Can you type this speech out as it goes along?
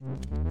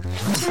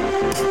Thanks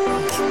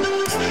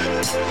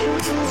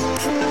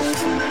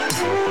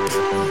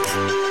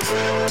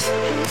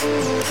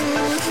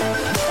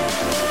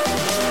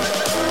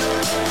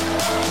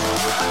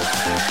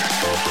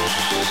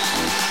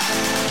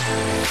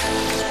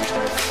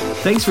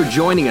for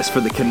joining us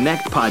for the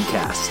Connect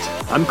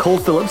podcast. I'm Cole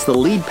Phillips, the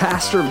lead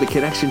pastor of the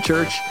Connection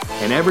Church,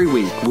 and every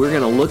week we're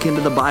going to look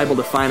into the Bible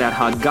to find out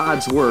how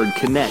God's Word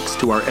connects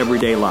to our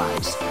everyday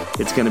lives.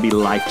 It's going to be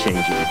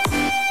life-changing.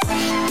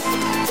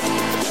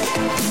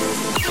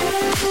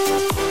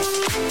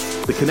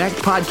 The Connect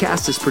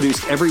podcast is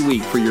produced every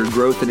week for your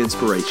growth and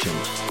inspiration.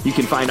 You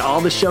can find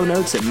all the show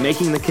notes at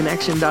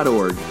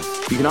makingtheconnection.org.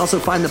 You can also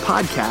find the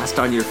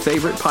podcast on your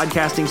favorite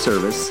podcasting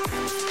service.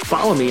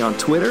 Follow me on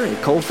Twitter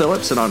at Cole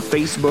Phillips and on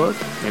Facebook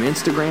and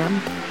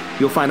Instagram.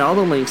 You'll find all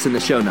the links in the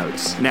show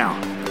notes. Now,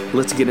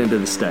 let's get into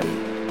the study.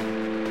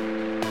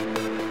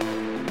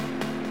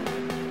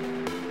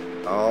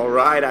 All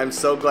right, I'm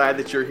so glad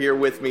that you're here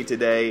with me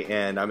today,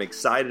 and I'm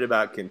excited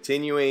about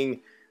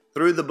continuing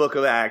through the book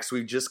of Acts.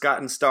 We've just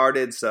gotten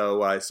started,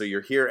 so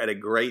you're here at a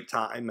great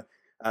time.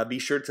 Be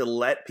sure to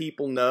let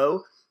people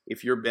know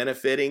if you're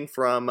benefiting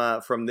from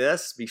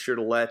this. Be sure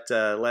to let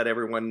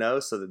everyone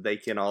know so that they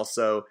can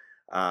also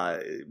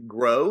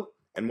grow.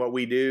 And what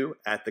we do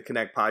at the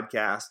Connect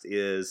podcast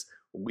is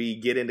we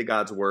get into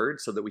God's Word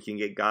so that we can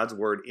get God's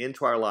Word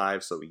into our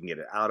lives, so we can get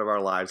it out of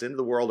our lives, into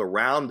the world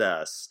around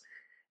us.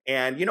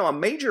 And, you know, a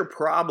major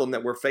problem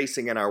that we're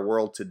facing in our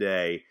world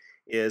today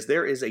is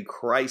there is a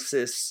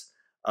crisis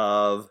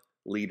of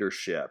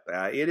leadership.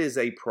 It is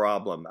a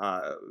problem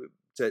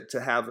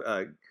to have,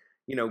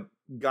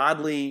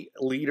 godly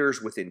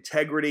leaders with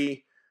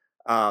integrity.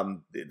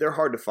 They're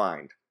hard to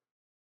find.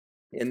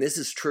 And this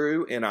is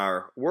true in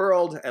our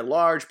world at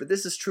large, but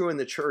this is true in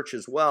the church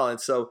as well. And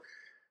so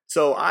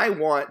I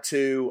want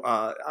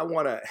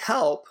to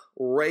help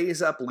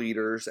raise up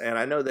leaders. And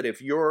I know that if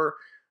you're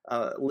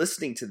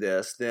listening to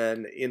this,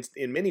 then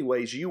in many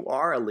ways you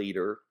are a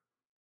leader.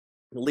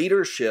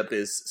 Leadership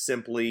is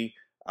simply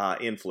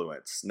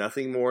influence,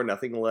 nothing more,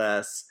 nothing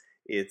less.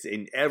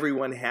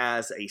 Everyone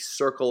has a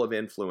circle of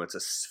influence, a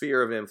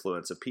sphere of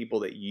influence of people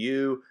that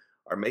you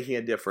are making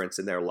a difference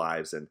in their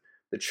lives. And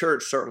the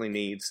church certainly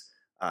needs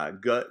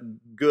good,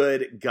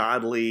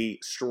 godly,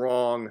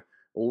 strong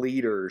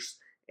leaders.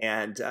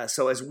 And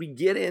so as we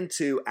get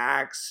into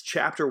Acts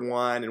chapter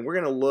 1, and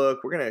we're going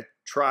to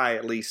try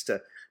at least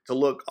to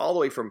look all the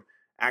way from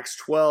Acts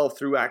 12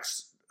 through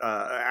Acts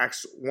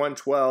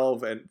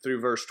 1:12 and through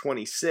verse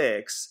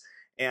 26.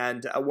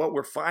 And what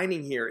we're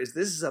finding here is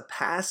this is a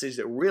passage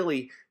that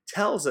really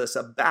tells us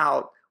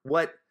about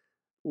what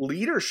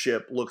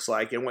leadership looks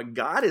like and what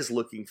God is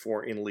looking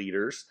for in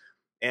leaders.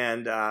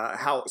 And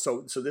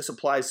so this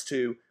applies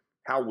to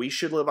how we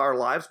should live our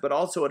lives, but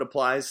also it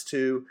applies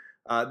to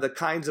the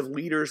kinds of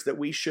leaders that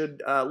we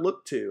should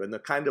look to and the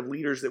kind of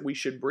leaders that we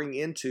should bring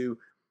into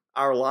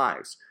our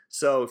lives.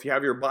 So if you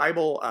have your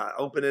Bible,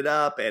 open it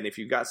up, and if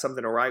you've got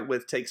something to write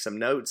with, take some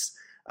notes.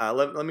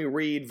 Let me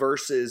read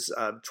verses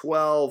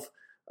 12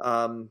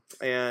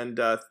 and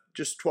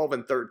just 12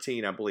 and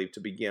 13, I believe, to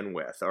begin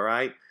with, all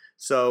right?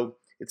 So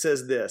it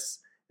says this: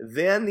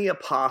 Then the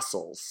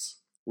apostles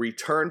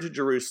returned to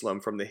Jerusalem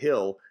from the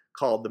hill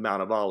called the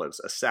Mount of Olives,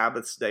 a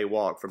Sabbath's day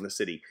walk from the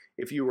city.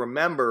 If you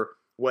remember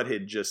what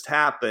had just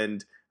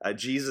happened,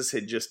 Jesus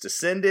had just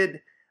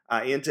ascended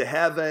into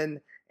heaven,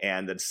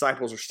 and the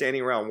disciples were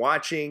standing around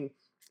watching,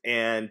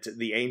 and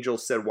the angel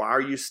said, "Why are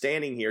you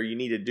standing here? You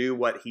need to do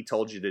what he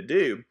told you to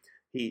do."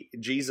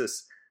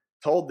 Jesus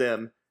told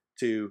them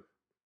to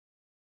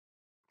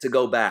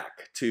go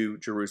back to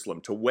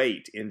Jerusalem, to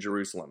wait in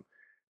Jerusalem.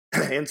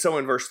 And so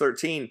in verse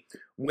 13,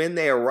 when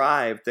they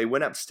arrived, they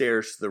went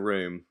upstairs to the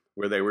room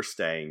where they were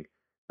staying.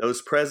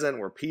 Those present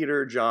were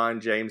Peter, John,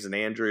 James, and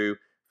Andrew,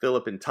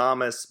 Philip and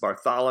Thomas,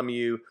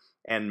 Bartholomew,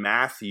 and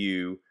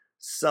Matthew,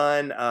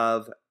 son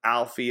of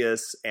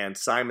Alphaeus, and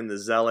Simon the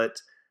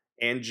Zealot,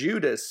 and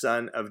Judas,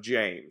 son of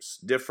James,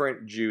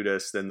 different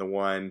Judas than the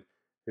one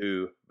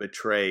who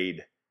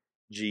betrayed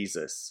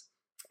Jesus.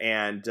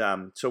 And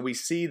so we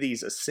see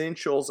these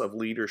essentials of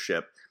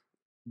leadership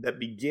that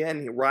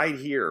begin right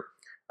here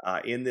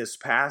in this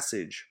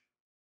passage.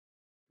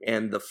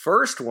 And the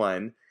first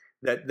one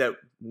that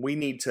we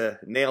need to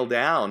nail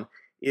down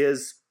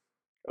is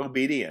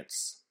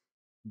obedience,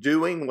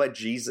 doing what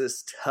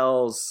Jesus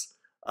tells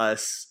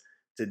us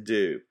to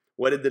do.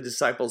 What did the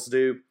disciples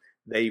do?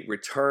 They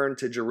returned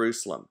to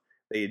Jerusalem.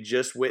 They had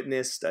just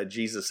witnessed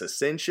Jesus'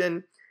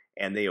 ascension,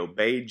 and they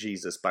obeyed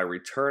Jesus by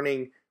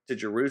returning to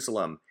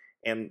Jerusalem.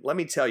 And let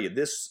me tell you,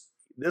 this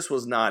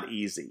was not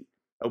easy.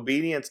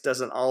 Obedience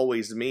doesn't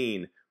always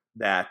mean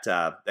that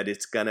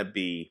it's going to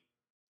be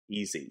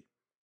easy.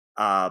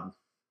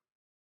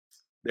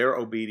 Their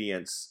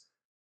obedience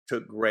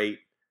took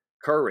great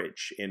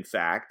courage, in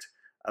fact,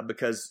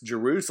 because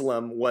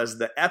Jerusalem was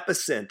the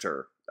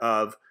epicenter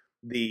of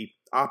the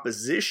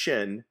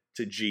opposition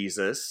to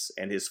Jesus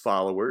and his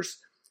followers.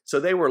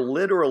 So they were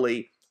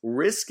literally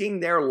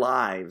risking their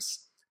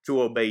lives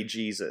to obey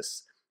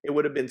Jesus. It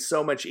would have been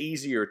so much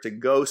easier to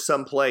go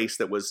someplace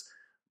that was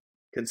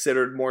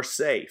considered more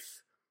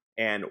safe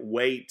and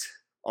wait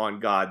on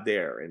God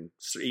there and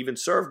even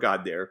serve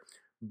God there.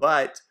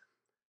 But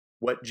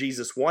what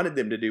Jesus wanted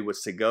them to do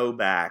was to go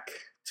back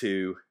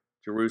to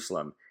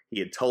Jerusalem. He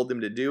had told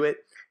them to do it,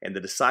 and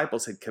the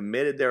disciples had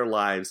committed their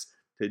lives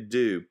to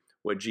do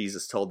what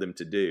Jesus told them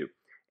to do.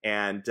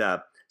 And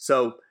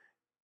so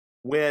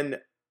when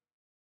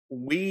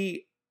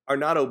we are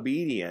not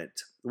obedient,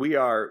 we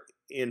are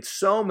in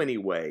so many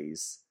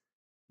ways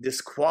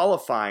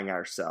disqualifying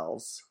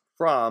ourselves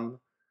from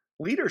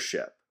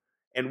leadership.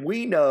 And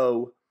we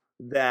know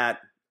that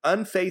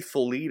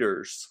unfaithful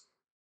leaders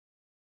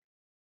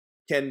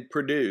can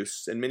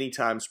produce, and many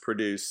times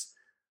produce,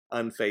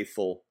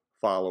 unfaithful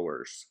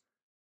followers.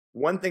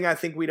 One thing I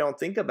think we don't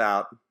think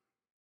about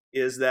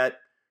is that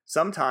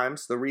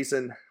sometimes the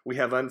reason we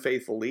have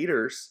unfaithful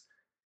leaders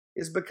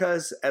is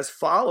because as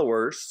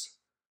followers,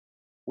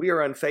 we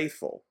are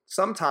unfaithful.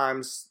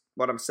 Sometimes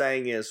what I'm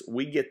saying is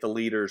we get the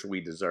leaders we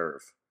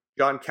deserve.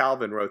 John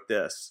Calvin wrote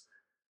this: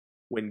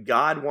 when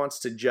God wants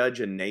to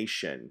judge a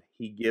nation,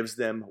 he gives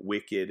them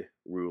wicked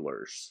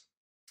rulers.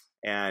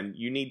 And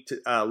you need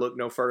to look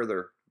no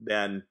further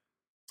than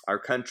our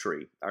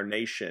country, our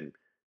nation,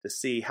 to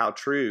see how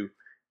true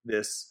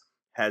this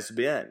has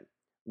been.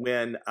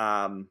 When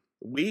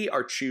we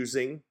are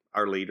choosing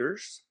our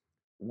leaders,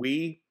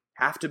 we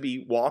have to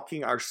be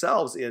walking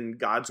ourselves in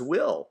God's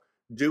will,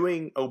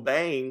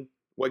 obeying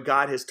what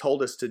God has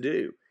told us to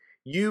do.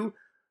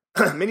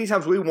 Many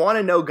times we want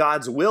to know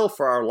God's will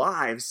for our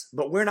lives,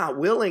 but we're not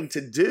willing to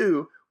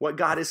do what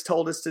God has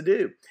told us to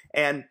do.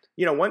 And,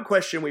 one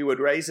question we would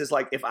raise is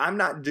like, if I'm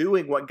not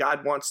doing what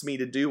God wants me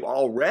to do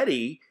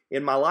already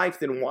in my life,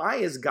 then why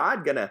is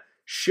God going to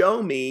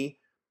show me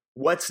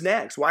what's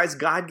next? Why is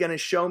God going to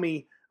show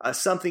me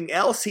something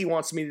else he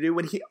wants me to do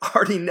when he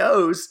already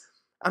knows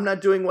I'm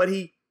not doing what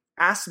he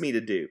asked me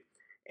to do?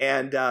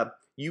 And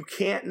you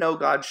can't know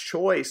God's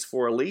choice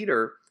for a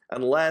leader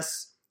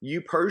unless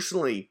you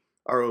personally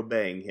are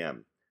obeying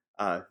him.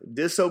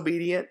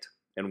 Disobedient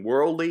and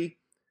worldly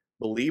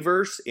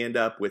believers end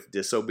up with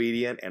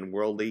disobedient and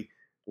worldly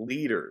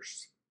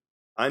leaders,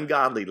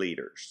 ungodly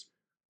leaders.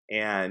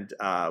 And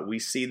we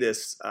see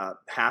this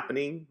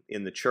happening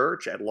in the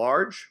church at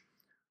large,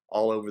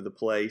 all over the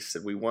place.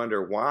 And we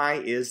wonder, why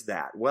is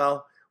that?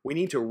 Well, we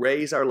need to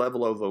raise our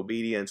level of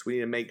obedience. We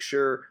need to make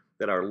sure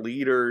that our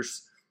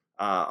leaders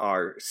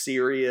are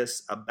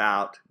serious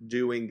about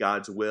doing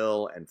God's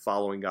will and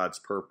following God's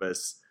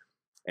purpose.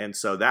 And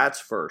so that's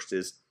first,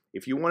 is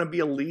if you want to be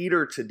a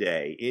leader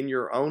today in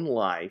your own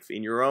life,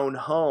 in your own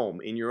home,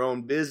 in your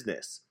own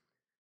business,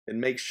 then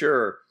make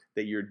sure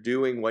that you're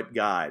doing what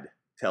God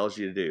tells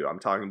you to do. I'm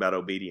talking about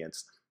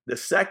obedience. The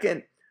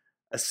second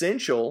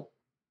essential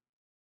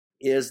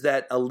is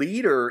that a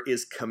leader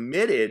is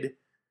committed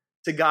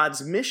to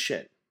God's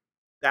mission.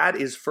 That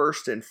is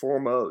first and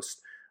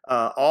foremost.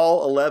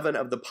 All 11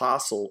 of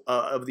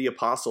the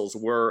apostles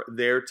were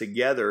there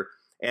together,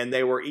 and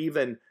they were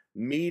even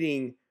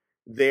meeting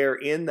there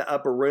in the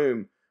upper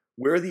room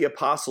where the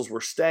apostles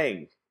were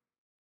staying.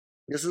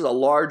 This was a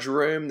large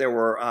room. There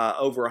were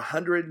over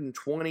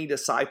 120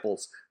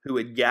 disciples who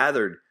had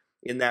gathered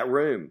in that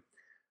room.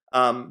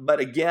 But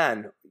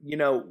again,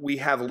 we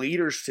have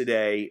leaders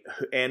today,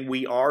 and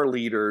we are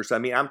leaders. I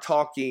mean, I'm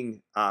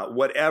talking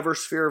whatever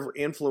sphere of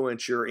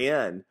influence you're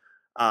in.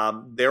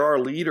 There are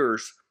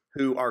leaders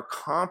who are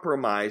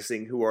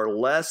compromising, who are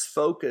less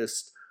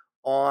focused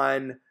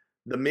on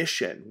the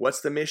mission.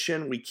 What's the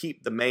mission? We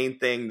keep the main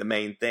thing the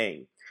main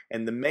thing.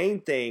 And the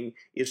main thing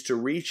is to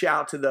reach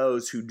out to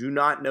those who do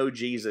not know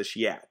Jesus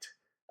yet.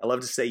 I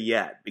love to say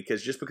yet,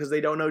 because just because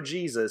they don't know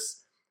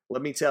Jesus,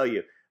 let me tell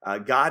you,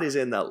 God is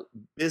in the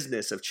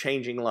business of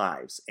changing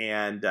lives,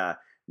 and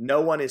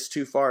no one is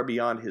too far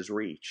beyond his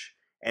reach.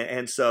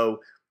 And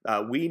so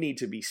we need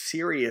to be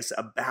serious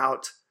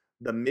about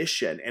the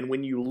mission. And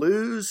when you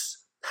lose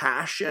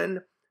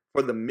passion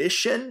for the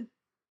mission,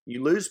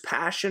 you lose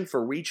passion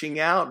for reaching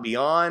out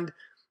beyond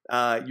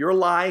your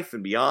life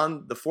and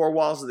beyond the four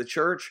walls of the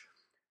church,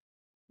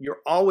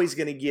 you're always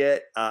going to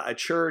get a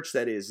church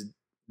that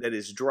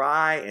is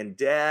dry and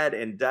dead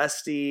and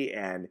dusty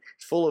and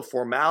full of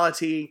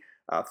formality,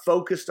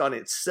 focused on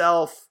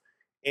itself,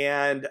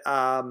 and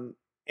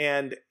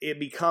it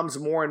becomes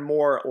more and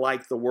more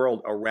like the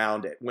world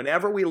around it.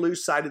 Whenever we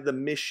lose sight of the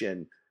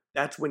mission,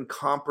 that's when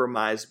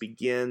compromise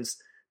begins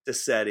to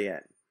set in.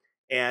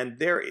 And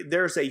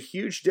there's a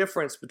huge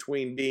difference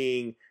between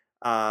being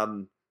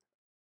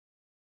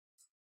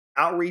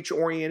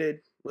outreach-oriented,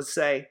 let's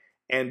say,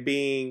 and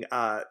being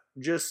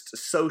just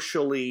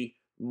socially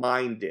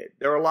minded.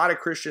 There are a lot of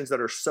Christians that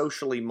are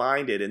socially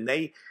minded, and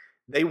they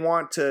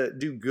want to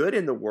do good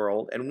in the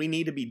world, and we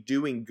need to be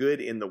doing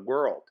good in the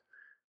world.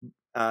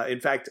 In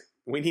fact,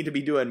 we need to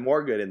be doing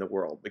more good in the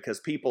world, because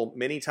people,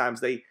 many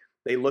times, they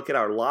look at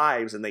our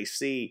lives and they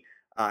see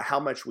how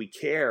much we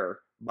care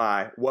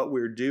by what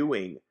we're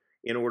doing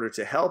in order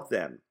to help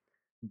them.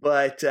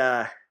 But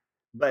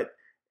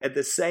at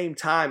the same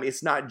time,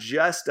 it's not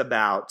just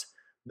about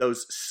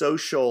those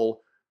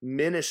social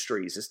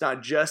ministries. It's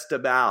not just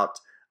about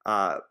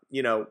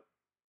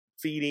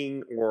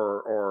feeding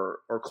or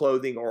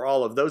clothing or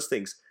all of those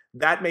things.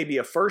 That may be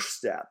a first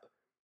step.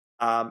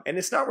 And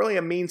it's not really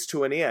a means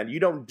to an end. You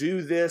don't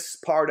do this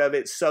part of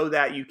it so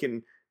that you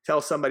can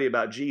tell somebody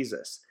about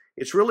Jesus.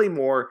 It's really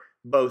more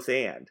both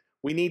and.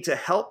 We need to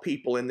help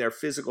people in their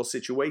physical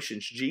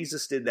situations.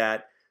 Jesus did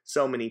that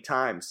so many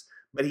times,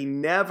 but he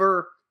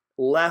never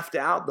left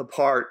out the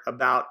part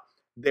about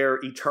their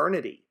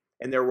eternity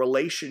and their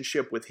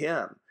relationship with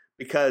him,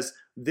 because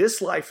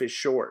this life is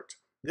short.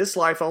 This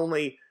life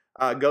only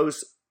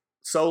goes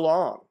so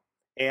long,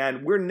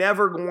 and we're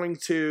never going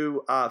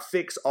to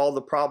fix all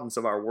the problems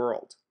of our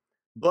world.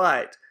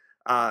 But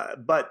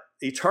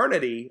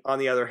eternity, on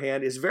the other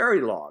hand, is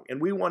very long,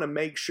 and we want to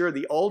make sure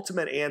the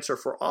ultimate answer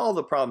for all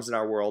the problems in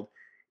our world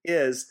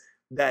is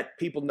that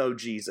people know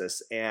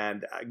Jesus,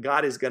 and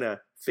God is going to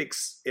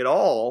fix it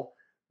all.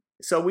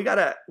 So we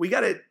gotta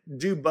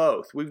do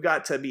both. We've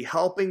got to be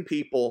helping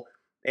people,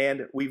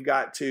 and we've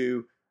got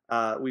to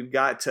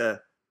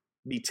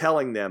be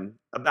telling them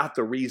about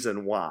the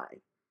reason why.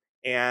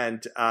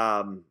 And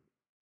a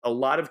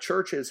lot of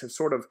churches have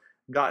sort of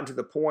gotten to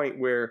the point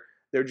where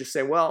they're just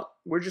saying, well,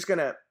 we're just going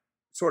to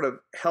sort of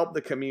help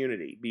the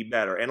community be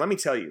better. And let me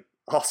tell you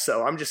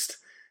also, I'm just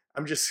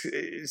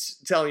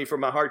telling you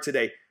from my heart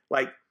today,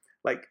 like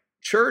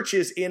church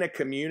is in a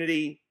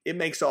community, it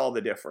makes all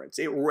the difference.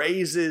 It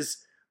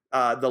raises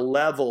the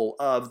level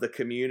of the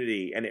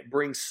community, and it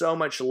brings so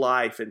much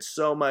life and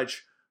so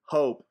much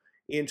hope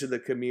into the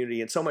community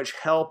and so much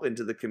help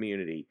into the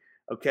community.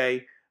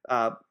 Okay.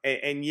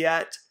 And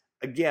yet,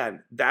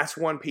 again, that's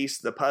one piece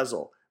of the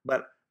puzzle.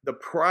 But the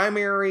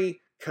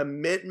primary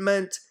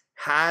commitment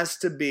has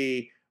to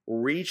be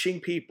reaching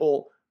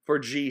people for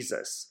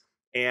Jesus.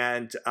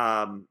 And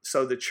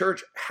so the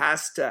church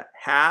has to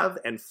have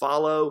and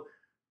follow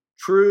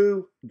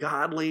true,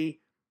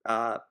 godly,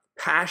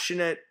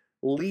 passionate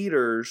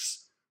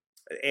leaders.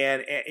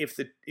 And if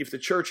the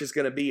church is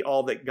going to be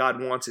all that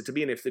God wants it to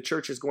be, and if the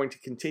church is going to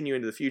continue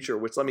into the future,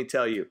 which let me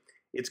tell you,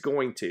 it's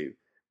going to,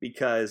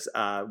 because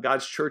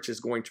God's church is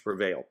going to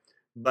prevail.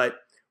 But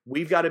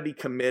we've got to be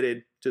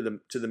committed to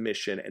the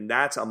mission, and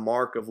that's a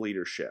mark of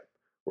leadership,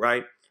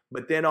 right?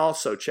 But then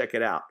also, check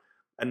it out.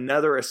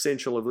 Another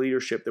essential of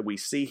leadership that we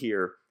see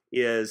here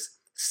is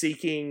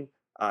seeking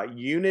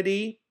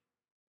unity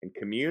and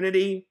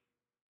community,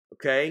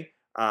 okay?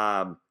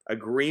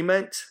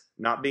 Agreement,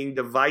 not being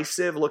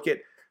divisive. Look at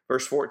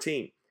verse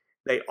 14.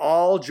 They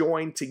all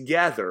joined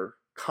together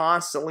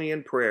constantly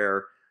in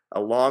prayer,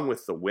 along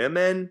with the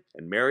women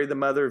and Mary, the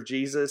mother of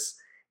Jesus,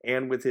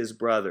 and with his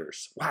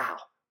brothers. Wow,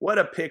 what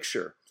a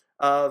picture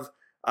of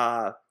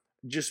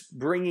just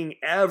bringing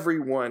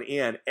everyone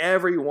in,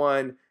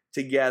 everyone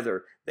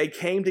together. They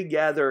came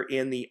together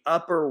in the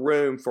upper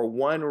room for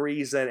one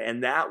reason,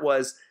 and that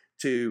was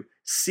to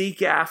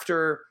seek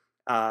after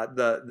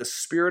the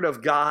Spirit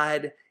of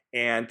God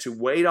and to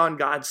wait on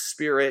God's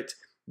Spirit.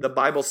 The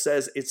Bible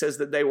says,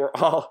 that they were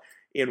all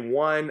in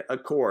one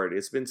accord.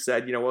 It's been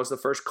said, what was the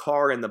first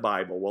car in the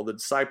Bible? Well, the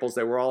disciples,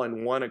 they were all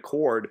in one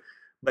accord.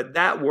 But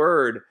that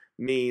word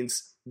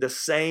means the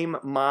same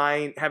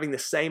mind, having the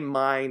same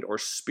mind or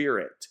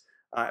spirit,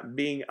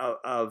 being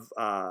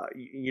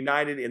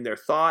united in their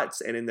thoughts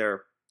and in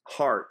their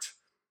heart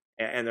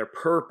and their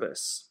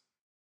purpose.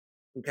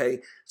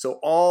 Okay, so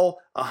all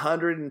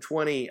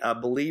 120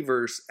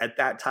 believers at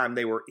that time,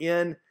 they were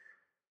in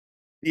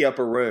the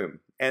upper room.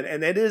 And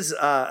it is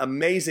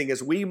amazing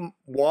as we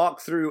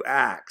walk through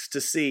Acts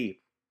to see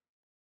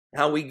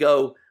how we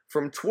go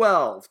from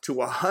 12 to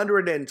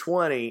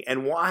 120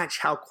 and watch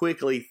how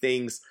quickly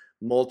things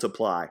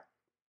multiply.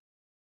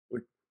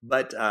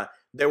 But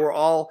they were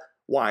all,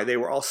 why? They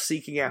were all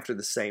seeking after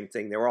the same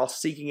thing. They were all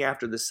seeking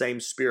after the same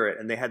Spirit,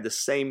 and they had the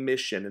same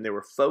mission, and they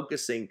were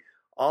focusing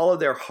all of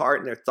their heart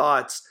and their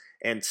thoughts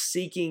and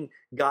seeking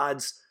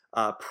God's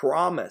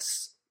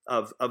promise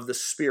of the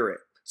Spirit.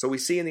 So we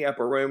see in the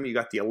upper room, you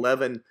got the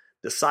 11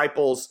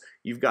 disciples.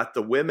 You've got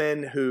the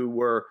women who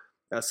were,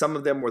 some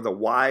of them were the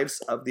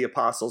wives of the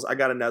apostles. I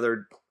got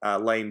another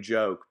lame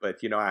joke, but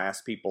I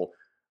asked people,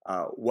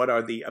 what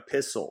are the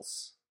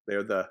epistles?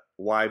 They're the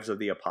wives of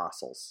the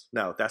apostles.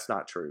 No, that's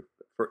not true.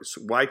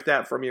 Wipe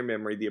that from your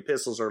memory. The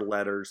epistles are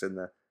letters in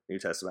the New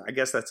Testament. I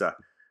guess that's a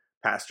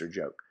pastor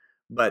joke.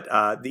 But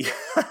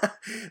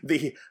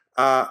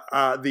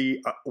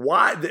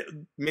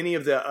many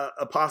of the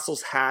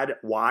apostles had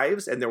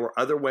wives, and there were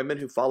other women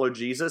who followed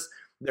Jesus.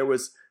 There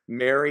was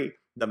Mary,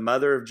 the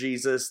mother of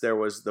Jesus. There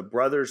was the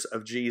brothers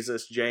of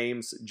Jesus,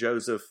 James,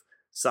 Joseph,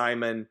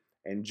 Simon,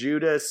 and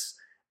Judas.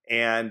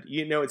 And,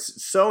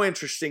 it's so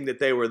interesting that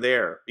they were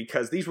there,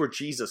 because these were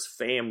Jesus'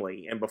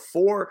 family. And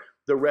before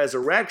the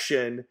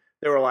resurrection,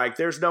 they were like,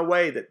 there's no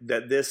way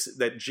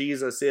that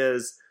Jesus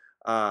is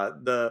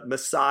the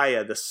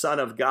Messiah, the Son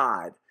of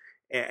God.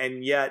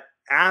 And yet,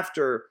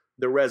 after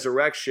the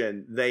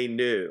resurrection, they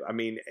knew. I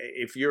mean,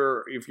 if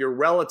your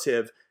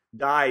relative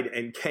died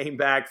and came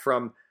back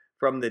from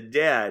the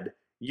dead,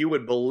 you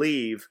would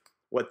believe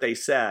what they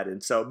said.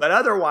 And so, but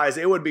otherwise,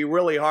 it would be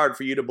really hard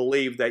for you to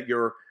believe that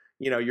your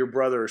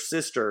brother or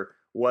sister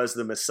was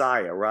the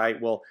Messiah,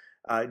 right? Well,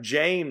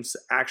 James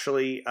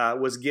actually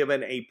was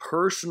given a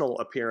personal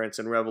appearance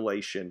in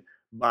Revelation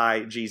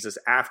by Jesus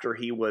after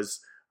he was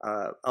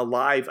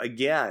alive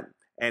again.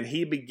 And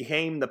he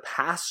became the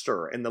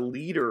pastor and the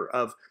leader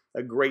of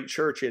a great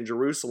church in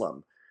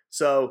Jerusalem.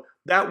 So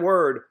that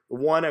word,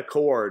 one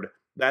accord,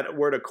 that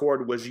word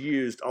accord was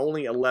used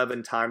only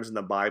 11 times in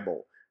the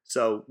Bible.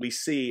 So we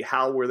see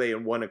how were they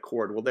in one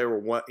accord? Well, they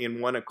were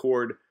in one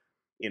accord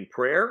in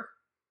prayer.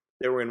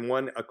 They were in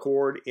one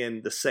accord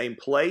in the same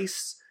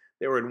place.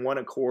 They were in one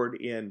accord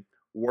in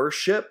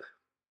worship.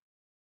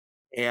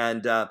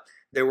 And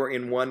they were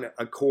in one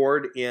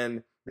accord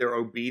in their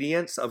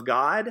obedience of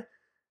God.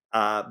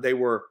 They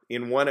were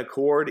in one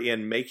accord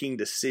in making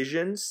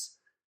decisions.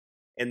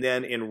 And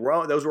then in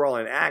Rome, those were all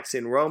in Acts.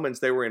 In Romans,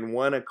 they were in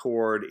one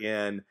accord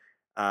in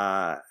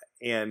the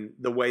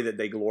way that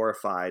they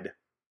glorified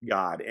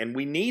God. And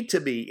we need to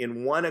be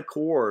in one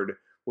accord.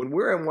 When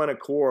we're in one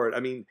accord, I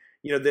mean,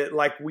 that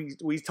like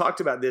we talked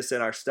about this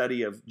in our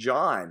study of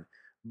John,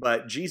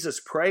 but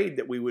Jesus prayed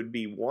that we would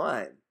be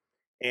one.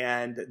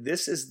 And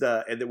this is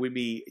that we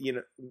be,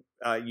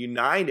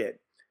 united.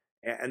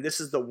 And this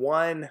is the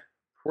one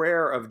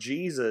prayer of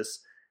Jesus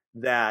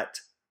that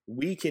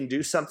we can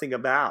do something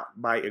about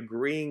by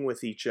agreeing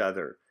with each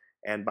other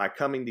and by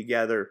coming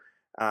together.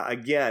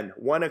 Again,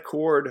 one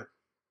accord,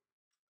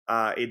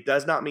 it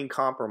does not mean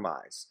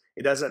compromise.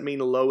 It doesn't mean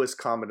lowest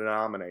common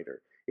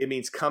denominator. It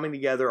means coming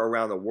together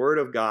around the Word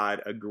of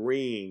God,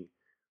 agreeing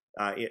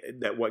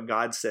that what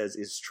God says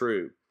is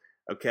true.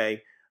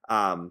 Okay?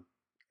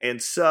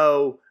 And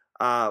so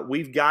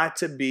we've got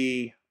to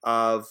be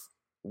of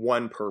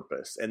one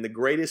purpose. And the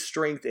greatest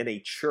strength in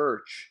a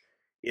church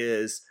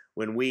is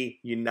when we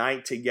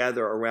unite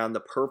together around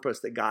the purpose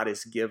that God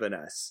has given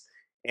us.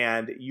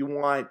 And you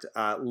want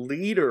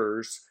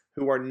leaders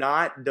who are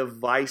not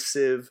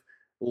divisive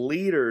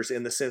leaders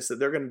in the sense that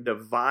they're going to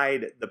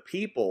divide the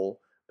people,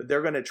 but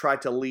they're going to try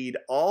to lead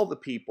all the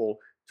people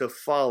to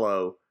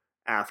follow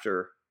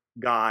after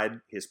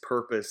God, His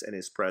purpose, and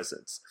His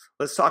presence.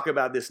 Let's talk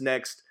about this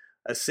next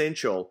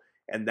essential,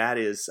 and that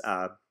is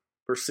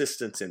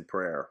persistence in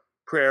prayer.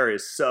 Prayer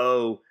is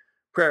so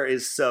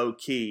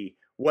key.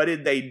 What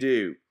did they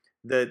do?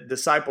 The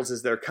disciples,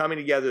 as they're coming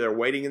together, they're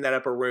waiting in that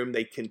upper room.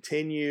 They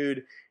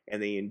continued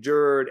and they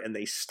endured and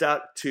they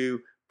stuck to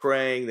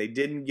praying. They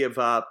didn't give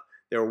up.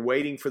 They were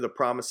waiting for the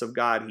promise of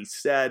God.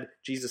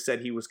 Jesus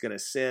said He was going to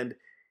send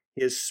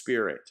His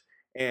Spirit.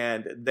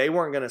 And they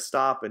weren't going to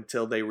stop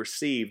until they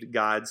received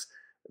God's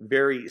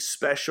very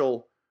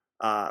special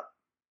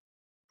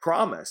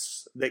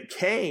promise that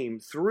came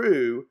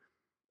through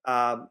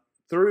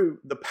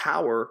the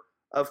power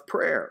of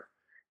prayer.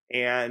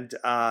 And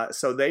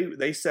so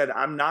they said,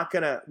 we're not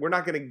going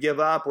to give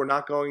up. We're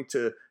not going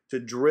to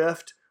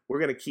drift. We're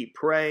going to keep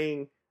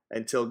praying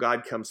until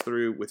God comes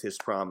through with His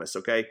promise.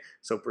 Okay.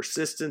 So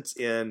persistence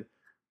in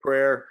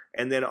prayer,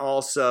 and then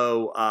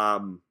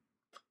also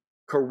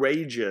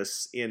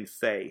courageous in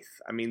faith.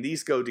 I mean,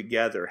 these go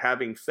together.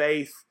 Having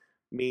faith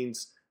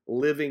means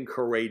living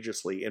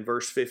courageously. In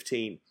verse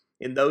 15,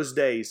 in those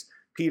days,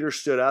 Peter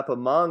stood up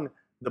among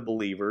the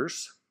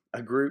believers,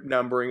 a group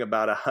numbering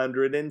about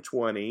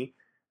 120.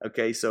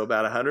 Okay, so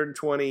about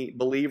 120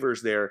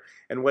 believers there.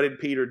 And what did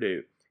Peter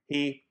do?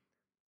 He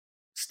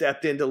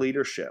stepped into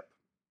leadership.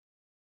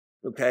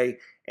 Okay,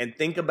 and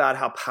think about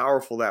how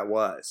powerful that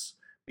was,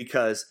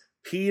 because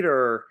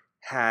Peter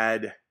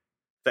had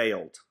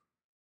failed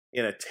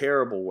in a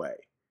terrible way,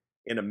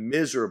 in a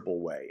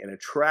miserable way, in a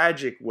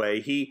tragic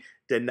way. He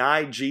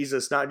denied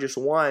Jesus not just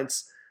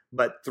once,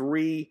 but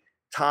 3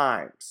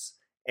 times.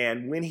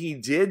 And when he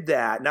did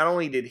that, not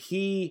only did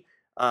he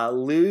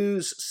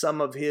lose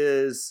some of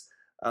his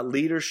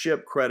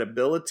leadership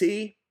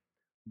credibility,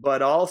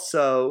 but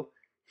also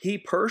he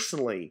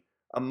personally,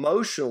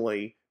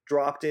 emotionally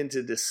dropped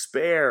into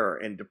despair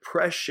and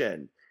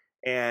depression.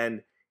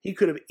 And he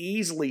could have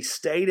easily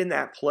stayed in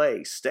that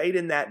place, stayed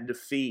in that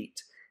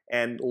defeat,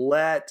 and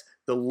let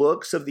the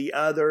looks of the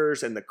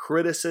others and the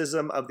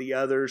criticism of the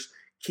others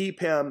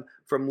keep him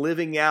from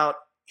living out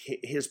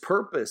his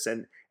purpose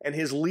and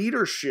his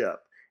leadership.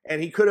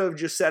 And he could have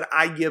just said,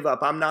 I give up,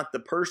 I'm not the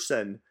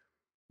person.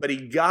 But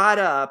he got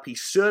up, he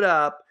stood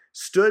up,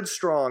 stood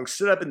strong,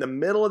 stood up in the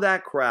middle of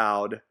that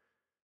crowd,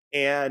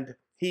 and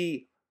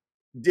he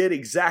did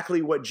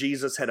exactly what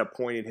Jesus had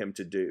appointed him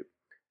to do.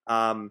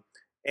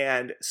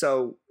 And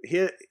so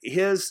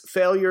his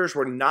failures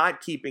were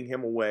not keeping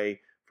him away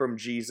from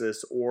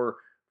Jesus or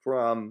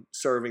from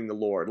serving the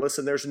Lord.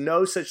 Listen, there's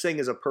no such thing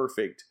as a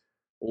perfect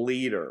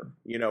leader.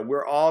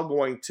 We're all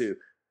going to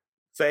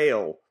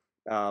fail.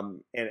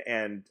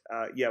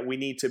 Yet we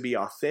need to be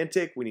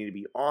authentic. We need to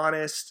be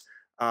honest.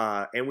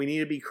 And we need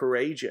to be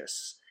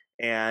courageous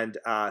and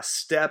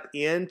step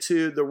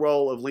into the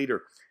role of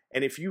leader.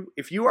 And if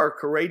you are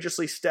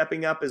courageously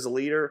stepping up as a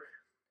leader,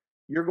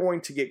 you're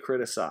going to get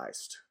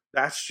criticized.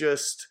 That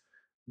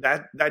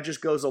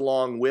just goes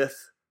along with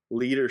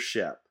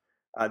leadership.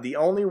 The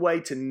only way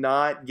to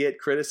not get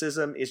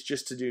criticism is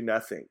just to do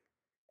nothing.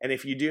 And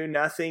if you do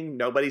nothing,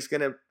 nobody's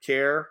going to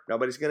care.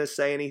 Nobody's going to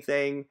say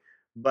anything.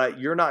 but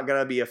you're not going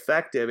to be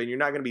effective and you're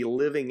not going to be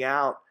living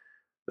out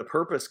the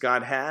purpose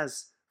God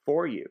has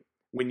for you.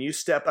 When you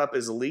step up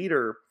as a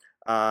leader,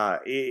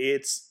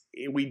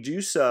 we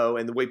do so,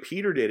 and the way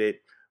Peter did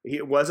it,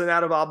 it wasn't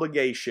out of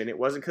obligation. It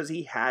wasn't because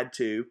he had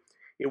to.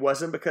 It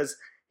wasn't because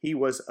he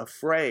was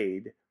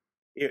afraid.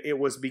 It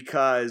was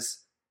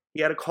because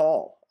he had a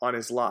call on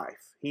his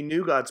life. He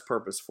knew God's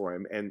purpose for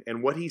him.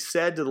 And what he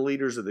said to the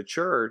leaders of the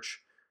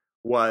church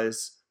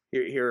was,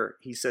 here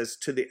he says,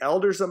 to the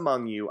elders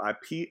among you,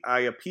 I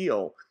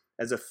appeal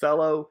as a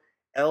fellow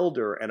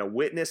elder and a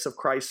witness of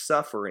Christ's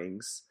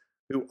sufferings,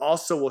 who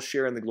also will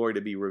share in the glory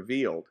to be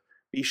revealed.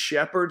 Be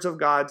shepherds of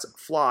God's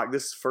flock.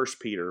 This is 1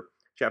 Peter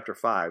chapter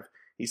 5.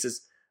 He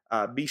says,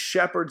 be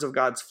shepherds of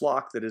God's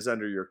flock that is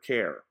under your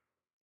care,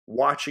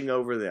 watching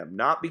over them,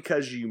 not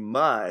because you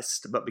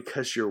must, but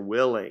because you're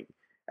willing,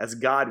 as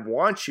God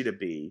wants you to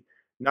be,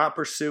 not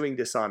pursuing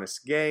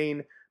dishonest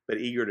gain, but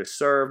eager to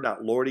serve,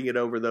 not lording it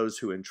over those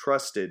who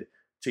entrusted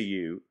to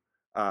you,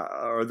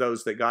 or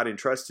those that God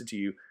entrusted to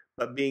you,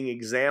 but being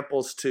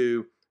examples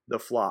to the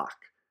flock.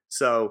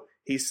 So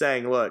he's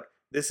saying, look,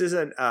 this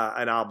isn't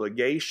an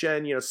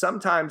obligation.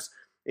 Sometimes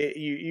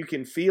you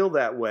can feel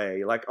that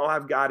way, like, oh,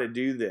 I've got to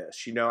do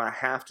this. I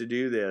have to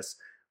do this.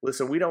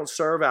 Listen, we don't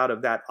serve out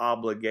of that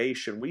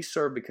obligation. We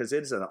serve because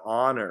it's an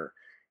honor.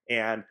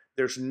 And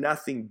there's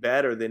nothing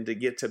better than to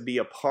get to be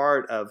a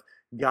part of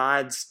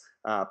God's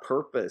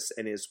purpose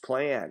and his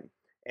plan.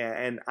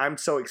 And I'm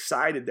so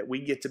excited that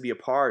we get to be a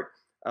part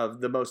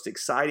of the most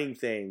exciting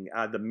thing,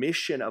 the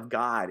mission of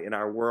God in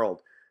our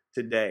world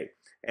today.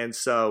 And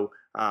so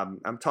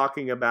I'm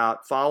talking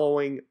about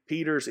following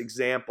Peter's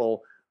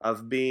example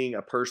of being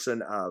a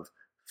person of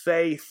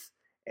faith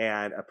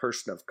and a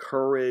person of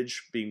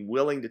courage, being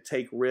willing to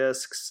take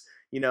risks.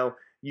 You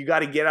got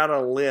to get out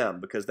on a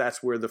limb because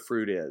that's where the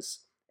fruit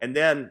is. And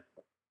then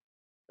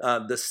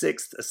the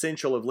sixth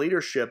essential of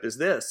leadership is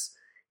this.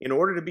 In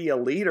order to be a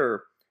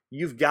leader,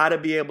 you've got to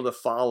be able to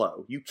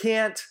follow. You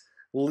can't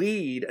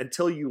lead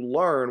until you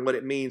learn what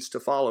it means to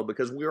follow,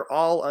 because we're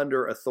all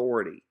under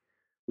authority.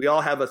 We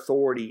all have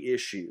authority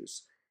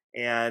issues.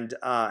 And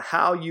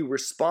how you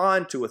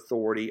respond to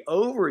authority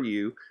over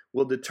you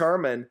will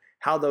determine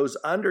how those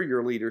under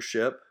your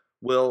leadership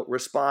will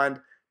respond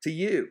to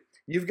you.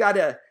 You've got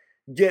to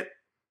get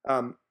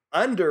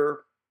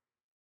under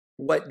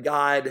what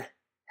God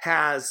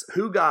has,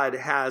 who God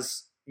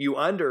has you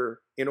under,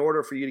 in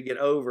order for you to get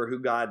over who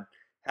God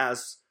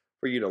has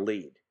for you to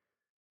lead.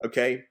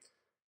 Okay?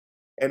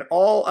 And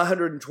all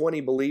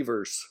 120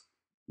 believers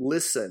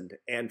listened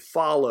and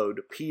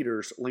followed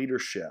Peter's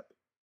leadership.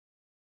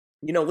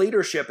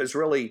 Leadership is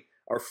really,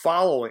 or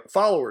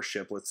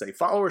followership, let's say.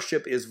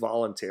 Followership is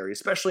voluntary,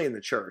 especially in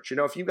the church.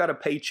 If you've got a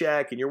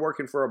paycheck and you're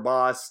working for a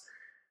boss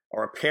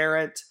or a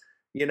parent,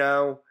 you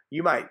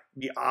might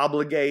be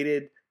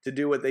obligated to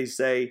do what they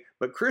say.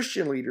 But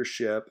Christian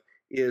leadership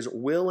is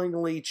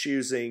willingly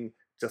choosing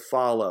to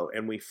follow.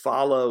 And we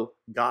follow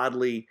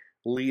godly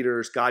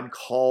leaders,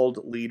 God-called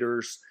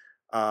leaders.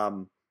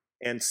 But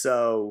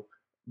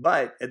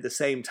at the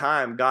same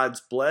time,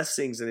 God's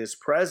blessings and his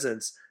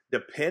presence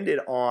depended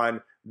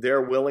on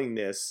their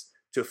willingness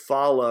to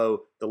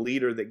follow the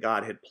leader that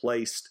God had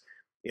placed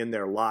in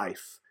their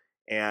life.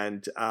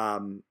 And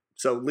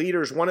so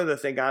leaders, one of the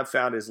things I've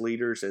found as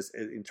leaders is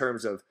in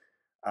terms of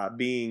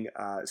being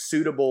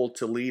suitable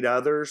to lead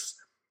others,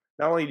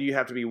 not only do you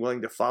have to be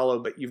willing to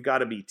follow, but you've got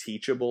to be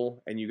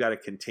teachable, and you've got to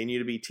continue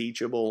to be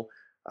teachable.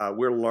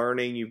 We're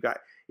learning.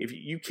 If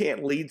you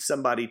can't lead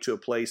somebody to a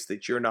place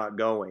that you're not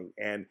going,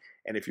 and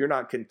if you're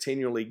not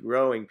continually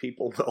growing,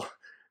 people will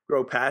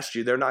grow past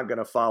you. They're not going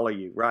to follow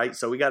you, right?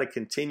 So we got to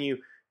continue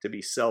to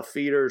be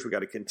self-feeders. We got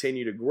to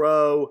continue to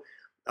grow.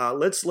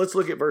 Let's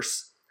look at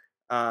verse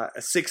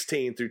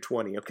 16 through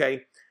 20,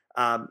 okay?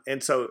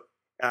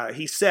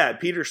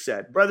 Peter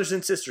said, brothers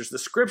and sisters, the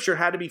scripture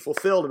had to be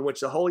fulfilled in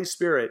which the Holy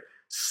Spirit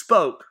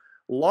spoke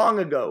long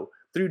ago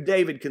through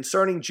David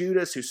concerning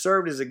Judas, who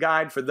served as a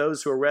guide for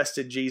those who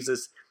arrested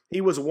Jesus.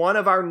 He was one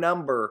of our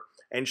number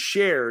and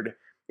shared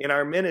in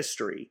our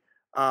ministry.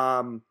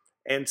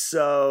 He's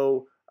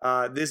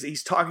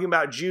talking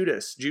about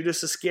Judas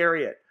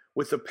Iscariot.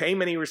 With the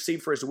payment he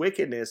received for his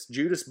wickedness,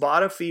 Judas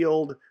bought a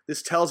field.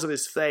 This tells of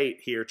his fate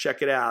here.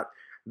 Check it out.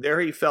 There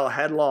he fell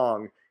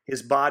headlong.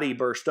 His body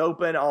burst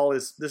open.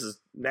 This is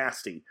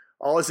nasty.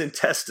 All his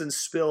intestines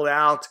spilled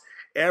out.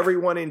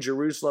 Everyone in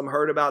Jerusalem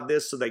heard about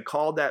this, so they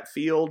called that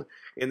field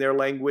in their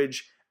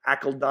language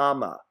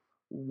Akeldama,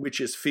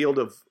 which is field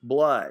of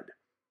blood.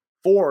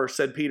 For,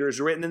 said Peter, is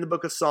written in the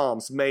book of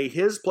Psalms, may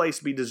his place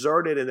be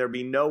deserted and there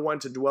be no one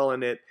to dwell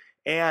in it,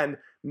 and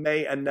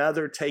may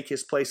another take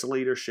his place of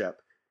leadership.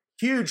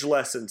 Huge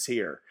lessons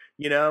here,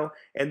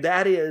 and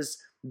that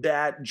is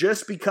that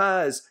just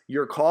because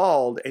you're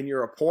called and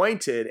you're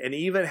appointed and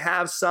even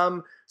have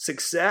some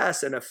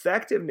success and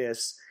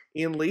effectiveness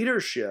in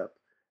leadership,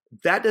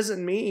 that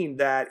doesn't mean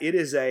that it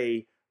is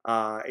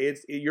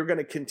you're going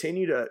to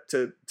continue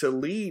to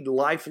lead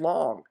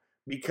lifelong,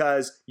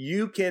 because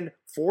you can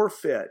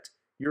forfeit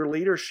your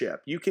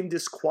leadership. You can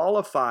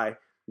disqualify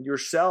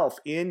yourself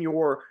in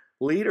your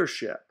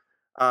leadership.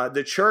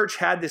 The church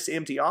had this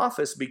empty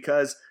office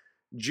because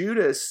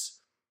Judas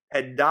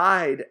had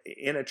died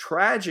in a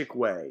tragic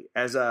way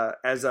as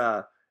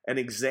an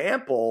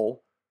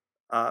example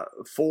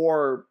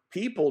for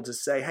people to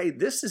say, hey,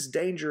 this is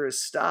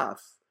dangerous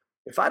stuff.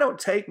 If I don't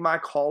take my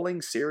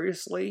calling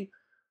seriously,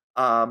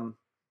 it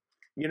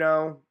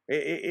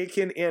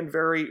can end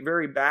very,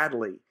 very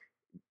badly.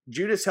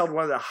 Judas held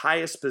one of the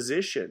highest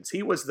positions.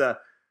 He was the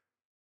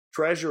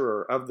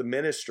treasurer of the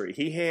ministry.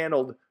 He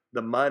handled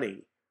the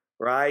money,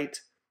 right?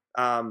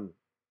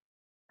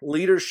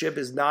 Leadership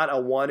is not a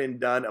one and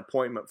done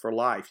appointment for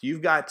life.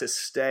 You've got to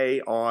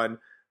stay on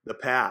the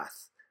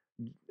path.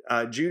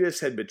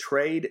 Judas had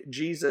betrayed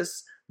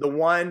Jesus, the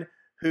one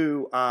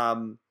who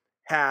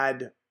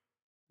had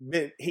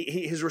been,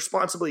 his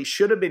responsibility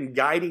should have been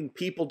guiding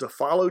people to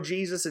follow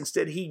Jesus.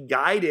 Instead, he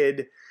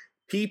guided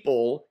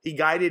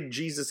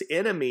Jesus'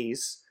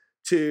 enemies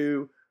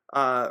to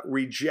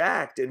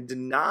reject and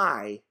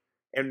deny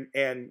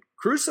and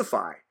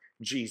crucify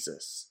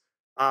Jesus.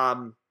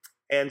 And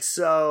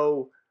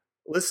so,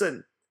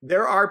 listen,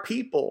 there are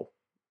people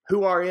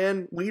who are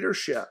in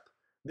leadership.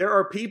 There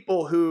are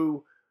people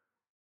who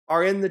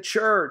are in the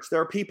church.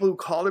 There are people who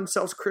call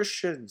themselves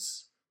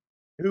Christians,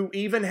 who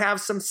even have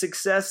some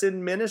success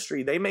in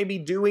ministry. They may be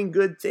doing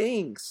good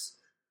things,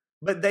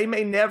 but they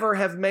may never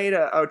have made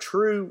a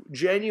true,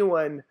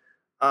 genuine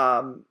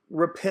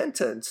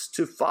repentance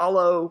to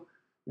follow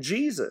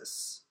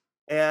Jesus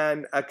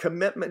and a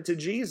commitment to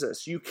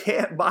Jesus. You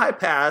can't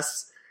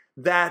bypass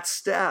that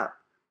step,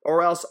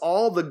 or else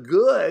all the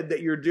good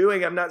that you're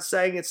doing, I'm not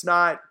saying it's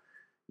not,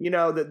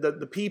 that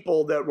the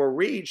people that were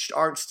reached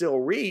aren't still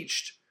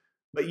reached,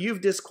 but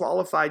you've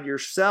disqualified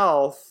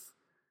yourself,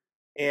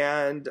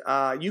 and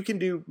you can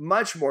do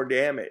much more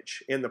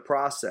damage in the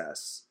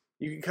process.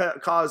 You can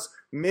cause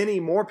many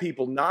more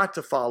people not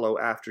to follow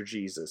after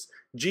Jesus.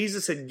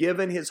 Jesus had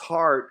given his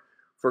heart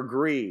for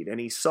greed, and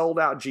he sold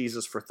out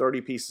Jesus for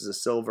 30 pieces of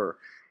silver,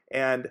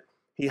 and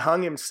he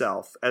hung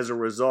himself as a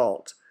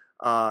result.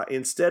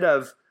 Instead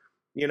of,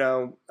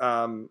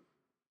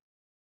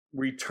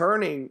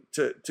 returning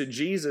to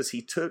Jesus,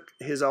 he took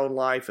his own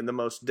life in the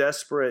most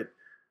desperate,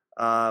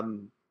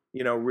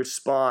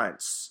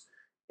 response.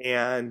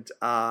 And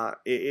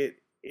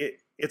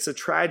it's a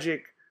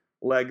tragic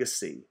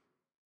legacy.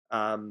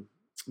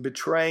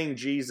 Betraying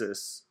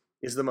Jesus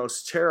is the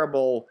most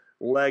terrible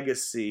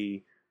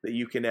legacy that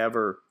you can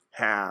ever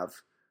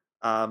have.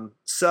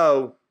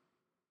 So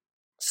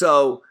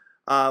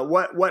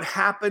what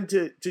happened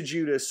to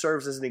Judas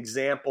serves as an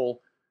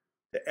example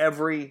to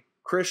every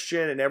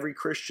Christian and every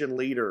Christian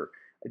leader.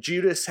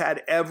 Judas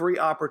had every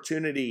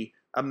opportunity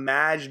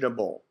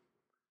imaginable.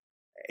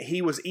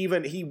 He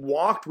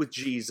walked with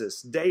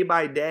Jesus day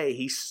by day.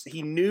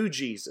 He knew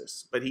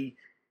Jesus, but he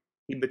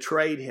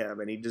betrayed him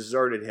and he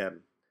deserted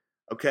him.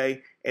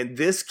 Okay, and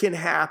this can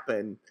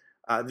happen.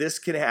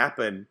 I've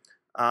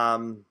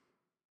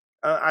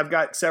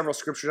got several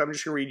scriptures. I'm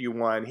just going to read you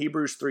one.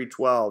 Hebrews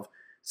 3:12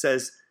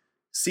 says,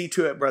 "See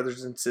to it,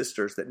 brothers and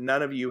sisters, that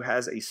none of you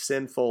has a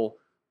sinful,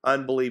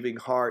 unbelieving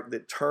heart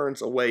that turns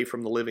away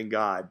from the living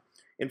God."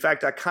 In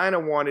fact, I kind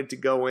of wanted to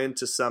go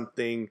into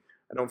something.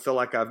 I don't feel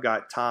like I've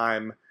got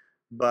time,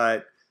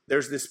 but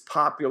there's this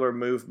popular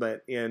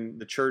movement in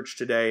the church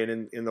today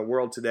and in the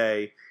world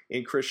today,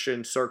 in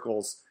Christian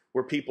circles,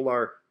 where people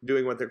are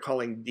doing what they're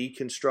calling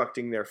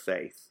deconstructing their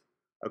faith.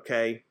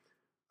 Okay?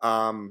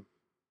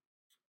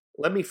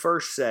 Let me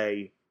first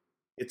say,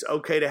 it's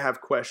okay to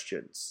have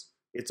questions.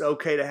 It's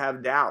okay to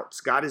have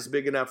doubts. God is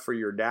big enough for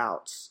your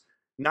doubts.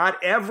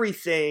 Not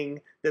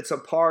everything that's a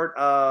part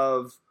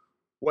of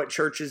what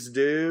churches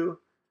do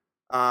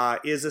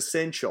is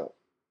essential.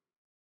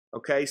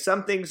 Okay?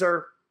 Some things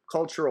are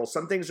cultural.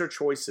 Some things are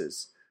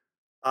choices.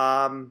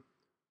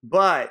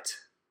 But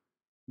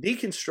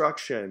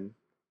deconstruction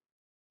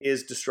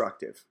is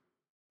destructive.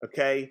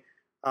 Okay?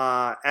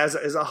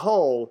 As a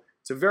whole,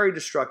 it's very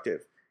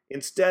destructive.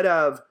 Instead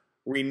of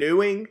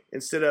renewing,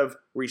 instead of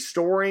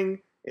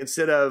restoring,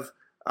 instead of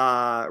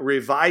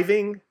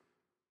reviving,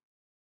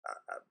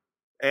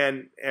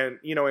 and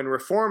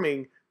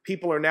reforming,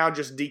 people are now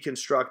just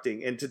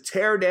deconstructing. And to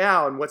tear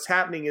down, what's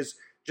happening is,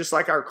 just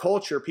like our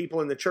culture, people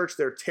in the church,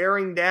 they're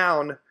tearing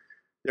down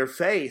their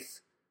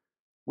faith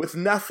with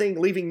nothing,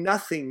 leaving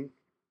nothing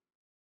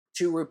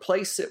to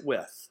replace it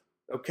with.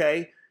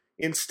 Okay?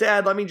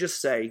 Instead, let me just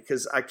say,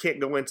 because I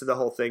can't go into the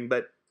whole thing,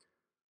 but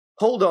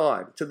hold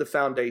on to the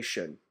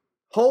foundation.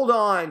 Hold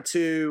on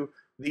to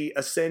the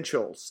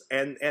essentials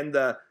and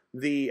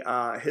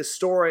the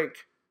historic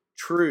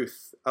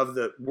truth of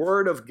the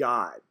Word of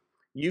God.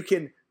 You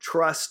can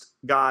trust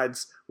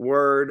God's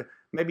Word.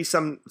 Maybe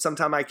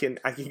sometime I can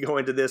go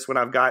into this when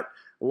I've got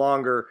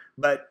longer.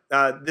 But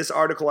this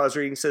article I was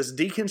reading says,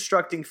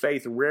 deconstructing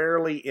faith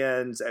rarely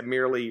ends at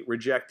merely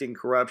rejecting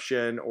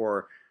corruption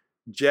or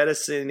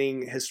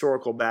jettisoning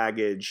historical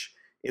baggage.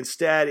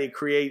 Instead, it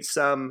creates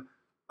some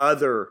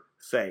other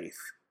faith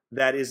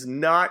that is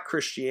not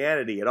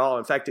Christianity at all.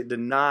 In fact, it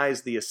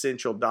denies the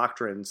essential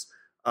doctrines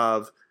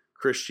of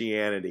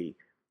Christianity.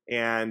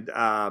 And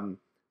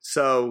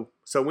So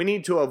we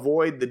need to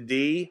avoid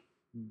the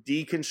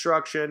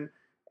deconstruction,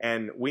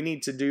 and we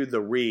need to do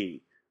the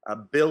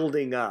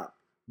building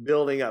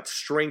up,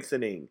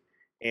 strengthening.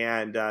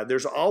 And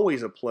there's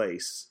always a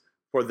place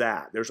for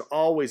that. There's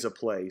always a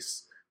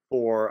place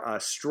for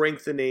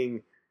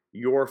strengthening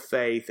your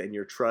faith and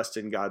your trust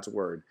in God's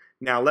word.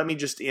 Now, let me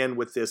just end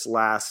with this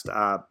last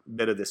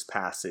bit of this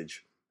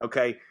passage.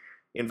 Okay,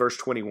 in verse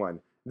 21.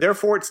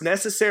 Therefore, it's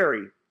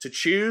necessary to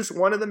choose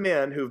one of the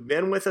men who've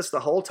been with us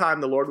the whole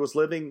time the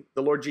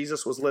Lord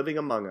Jesus was living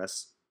among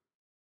us,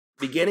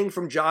 beginning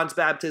from John's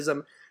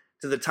baptism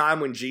to the time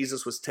when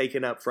Jesus was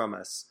taken up from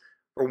us.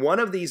 For one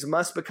of these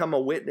must become a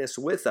witness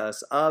with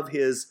us of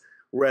his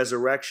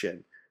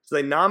resurrection. So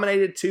they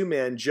nominated 2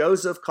 men,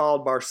 Joseph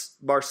called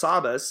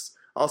Barsabbas,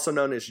 also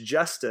known as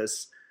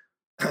Justus,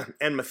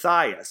 and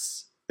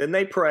Matthias. Then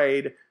they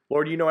prayed,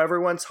 Lord, you know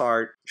everyone's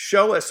heart.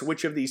 Show us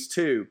which of these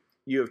 2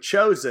 you have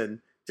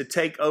chosen to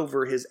take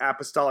over his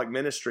apostolic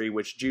ministry,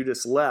 which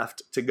Judas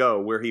left to go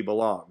where he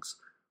belongs.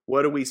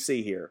 What do we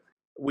see here?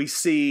 We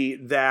see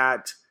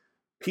that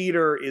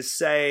Peter is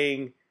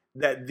saying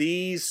that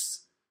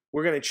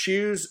we're going to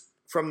choose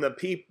from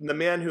the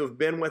men who have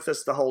been with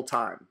us the whole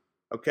time.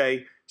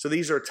 Okay? So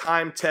these are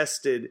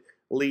time-tested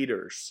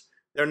leaders.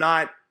 They're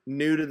not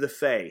new to the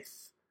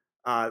faith.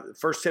 1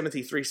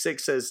 Timothy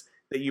 3:6 says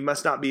that you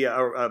must not be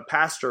a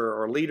pastor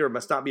or leader,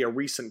 must not be a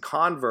recent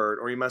convert,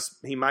 or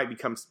he might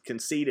become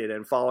conceited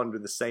and fall under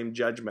the same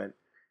judgment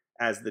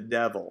as the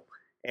devil.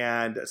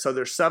 And so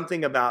there's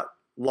something about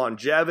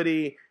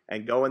longevity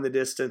and going the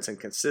distance and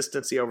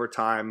consistency over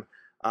time.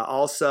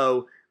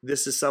 Also,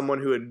 this is someone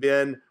who had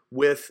been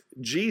with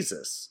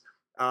Jesus.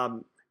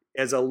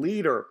 As a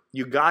leader,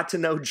 you got to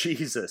know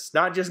Jesus,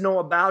 not just know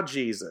about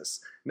Jesus,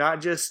 not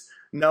just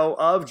know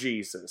of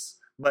Jesus,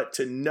 but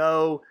to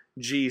know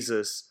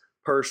Jesus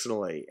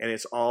personally, and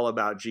it's all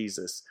about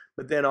Jesus.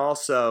 But then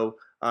also,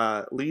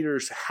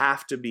 leaders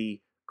have to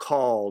be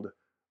called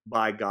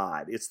by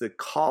God. It's the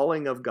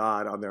calling of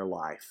God on their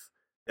life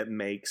that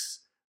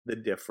makes the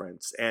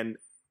difference. And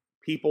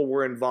people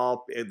were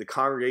involved, the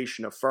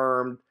congregation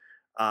affirmed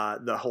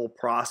the whole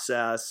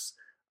process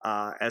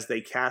as they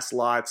cast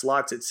lots.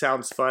 It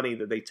sounds funny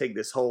that they take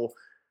this whole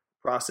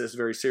process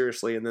very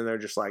seriously and then they're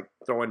just like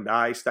throwing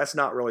dice. That's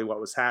not really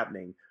what was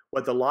happening.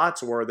 What the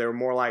lots were, they were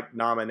more like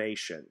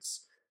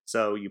nominations.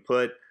 So you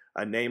put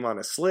a name on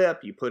a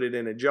slip, you put it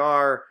in a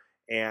jar,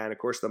 and of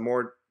course the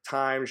more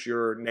times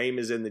your name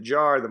is in the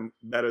jar, the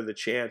better the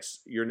chance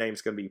your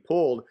name's going to be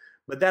pulled.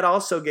 But that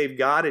also gave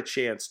God a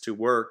chance to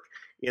work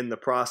in the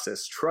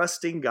process,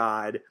 trusting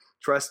God,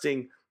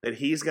 trusting that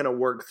he's going to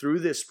work through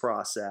this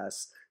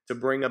process to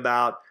bring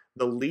about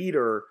the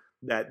leader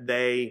that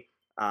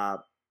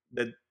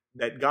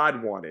that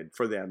God wanted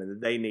for them and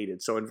that they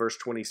needed. So in verse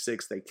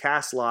 26, they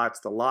cast lots.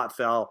 The lot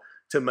fell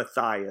to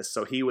Matthias,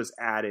 so he was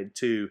added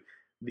to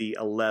the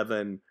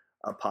 11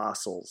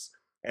 apostles.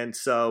 And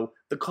so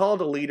the call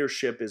to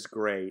leadership is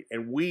great,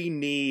 and we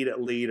need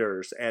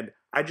leaders. And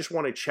I just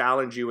want to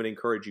challenge you and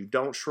encourage you,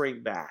 don't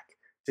shrink back.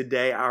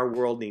 Today, our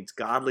world needs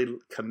godly,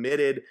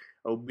 committed,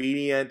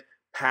 obedient,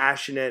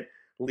 passionate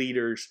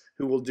leaders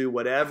who will do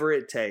whatever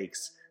it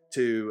takes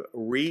to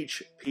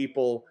reach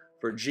people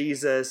for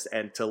Jesus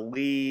and to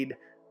lead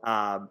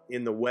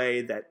in the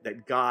way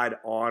that God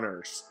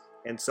honors.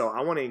 And so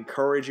I want to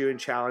encourage you and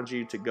challenge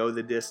you to go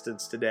the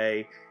distance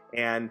today.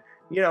 And,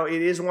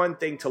 it is one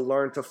thing to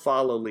learn to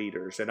follow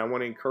leaders. And I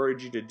want to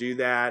encourage you to do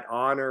that,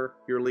 honor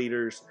your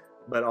leaders,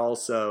 but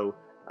also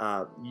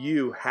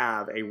you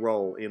have a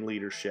role in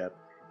leadership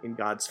in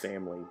God's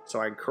family.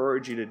 So I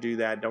encourage you to do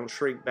that. Don't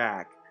shrink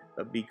back,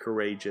 but be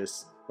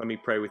courageous. Let me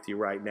pray with you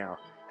right now.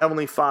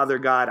 Heavenly Father,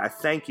 God, I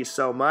thank you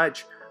so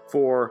much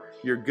for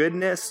your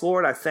goodness,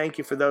 Lord. I thank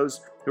you for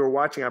those who are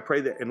watching. I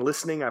pray that and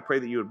listening, I pray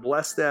that you would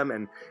bless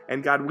them.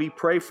 And God, we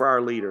pray for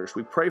our leaders.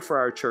 We pray for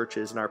our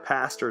churches and our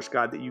pastors,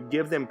 God, that you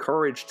give them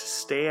courage to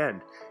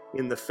stand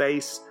in the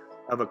face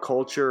of a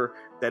culture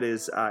that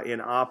is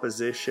in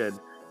opposition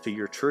to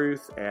your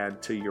truth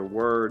and to your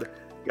word.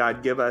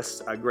 God, give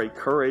us great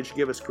courage.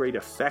 Give us great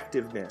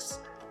effectiveness,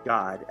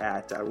 God,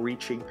 at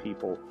reaching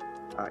people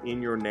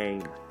in your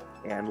name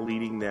and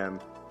leading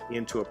them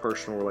into a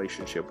personal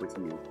relationship with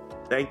you.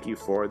 Thank you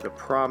for the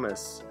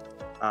promise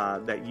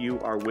that you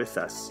are with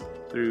us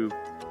through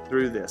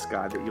this,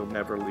 God, that you'll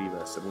never leave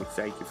us. And we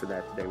thank you for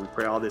that today. We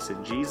pray all this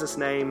in Jesus'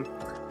 name.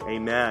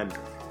 Amen.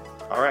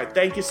 All right.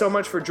 Thank you so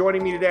much for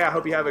joining me today. I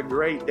hope you have a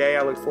great day.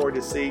 I look forward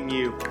to seeing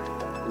you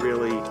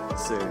really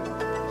soon.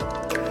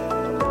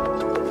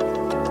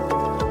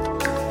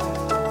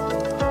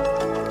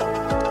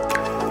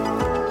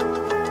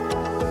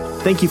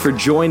 Thank you for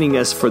joining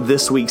us for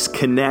this week's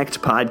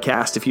Connect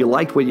podcast. If you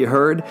liked what you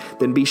heard,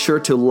 then be sure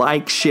to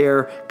like,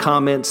 share,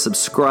 comment,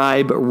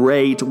 subscribe,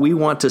 rate. We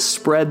want to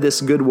spread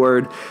this good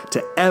word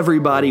to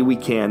everybody we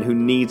can who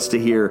needs to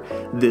hear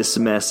this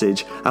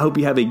message. I hope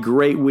you have a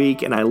great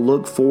week, and I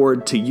look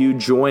forward to you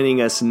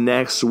joining us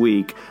next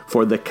week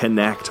for the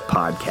Connect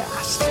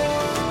podcast.